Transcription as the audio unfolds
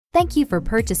Thank you for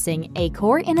purchasing a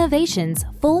Core Innovations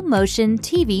full motion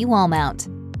TV wall mount.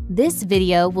 This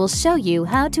video will show you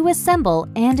how to assemble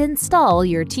and install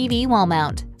your TV wall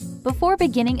mount. Before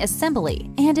beginning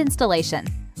assembly and installation,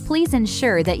 please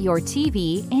ensure that your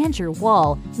TV and your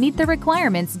wall meet the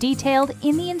requirements detailed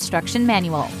in the instruction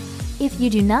manual. If you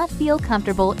do not feel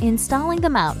comfortable installing the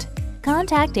mount,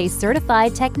 contact a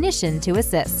certified technician to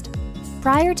assist.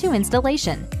 Prior to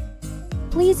installation,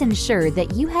 please ensure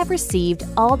that you have received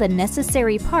all the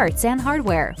necessary parts and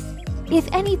hardware. If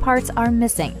any parts are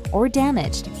missing or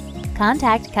damaged,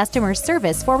 contact customer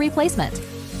service for replacement.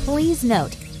 Please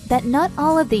note that not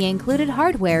all of the included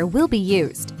hardware will be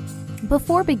used.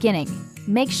 Before beginning,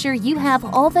 make sure you have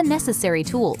all the necessary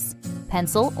tools: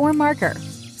 pencil or marker,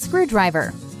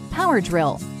 screwdriver, power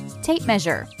drill, tape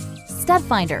measure, stud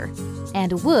finder,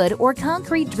 and wood or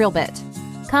concrete drill bit.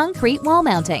 Concrete wall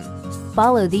mounting.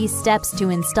 Follow these steps to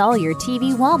install your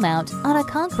TV wall mount on a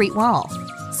concrete wall.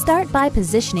 Start by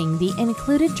positioning the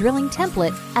included drilling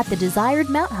template at the desired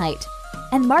mount height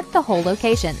and mark the hole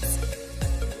locations.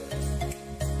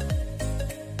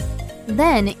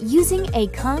 Then, using a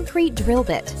concrete drill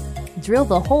bit, drill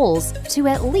the holes to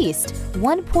at least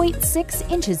 1.6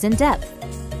 inches in depth.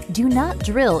 Do not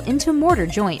drill into mortar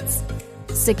joints.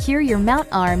 Secure your mount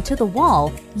arm to the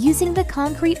wall using the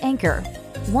concrete anchor,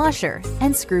 washer,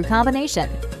 and screw combination.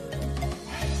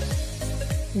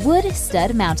 Wood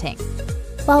stud mounting.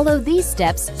 Follow these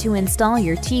steps to install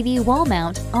your TV wall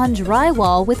mount on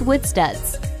drywall with wood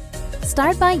studs.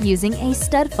 Start by using a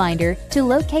stud finder to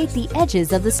locate the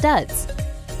edges of the studs.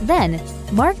 Then,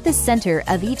 mark the center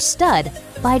of each stud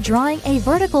by drawing a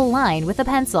vertical line with a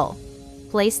pencil.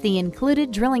 Place the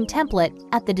included drilling template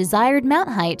at the desired mount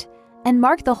height and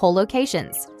mark the hole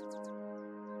locations.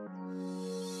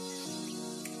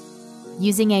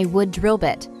 Using a wood drill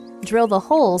bit, drill the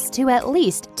holes to at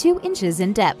least 2 inches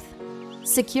in depth.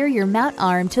 Secure your mount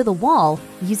arm to the wall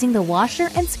using the washer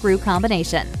and screw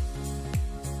combination.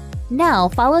 Now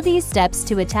follow these steps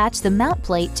to attach the mount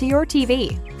plate to your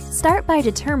TV. Start by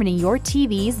determining your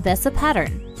TV's VESA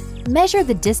pattern. Measure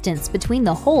the distance between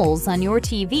the holes on your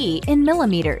TV in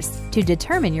millimeters to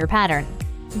determine your pattern.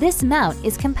 This mount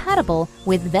is compatible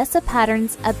with VESA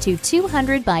patterns up to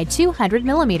 200 by 200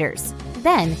 millimeters.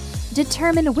 Then,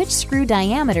 determine which screw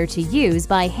diameter to use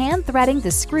by hand threading the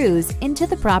screws into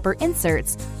the proper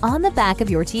inserts on the back of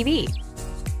your TV.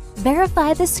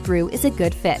 Verify the screw is a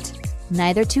good fit,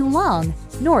 neither too long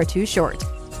nor too short.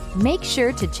 Make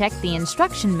sure to check the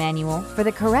instruction manual for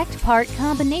the correct part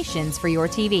combinations for your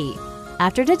TV.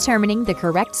 After determining the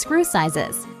correct screw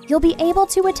sizes, you'll be able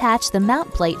to attach the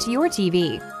mount plate to your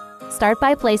TV. Start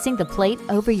by placing the plate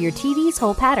over your TV's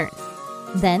hole pattern.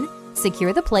 Then,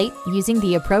 secure the plate using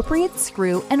the appropriate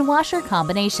screw and washer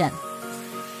combination.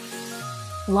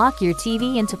 Lock your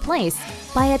TV into place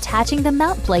by attaching the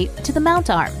mount plate to the mount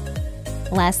arm.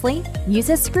 Lastly, use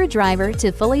a screwdriver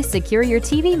to fully secure your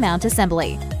TV mount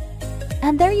assembly.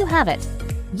 And there you have it!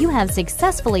 You have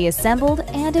successfully assembled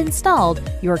and installed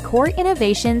your Core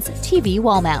Innovations TV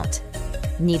wall mount.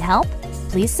 Need help?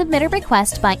 Please submit a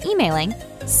request by emailing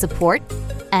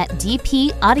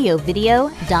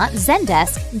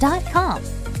support@dpaudiovideo.zendesk.com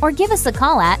or give us a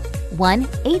call at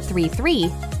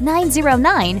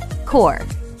 1-833-909-CORE.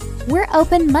 We're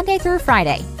open Monday through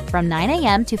Friday from 9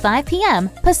 a.m. to 5 p.m.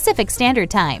 Pacific Standard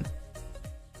Time.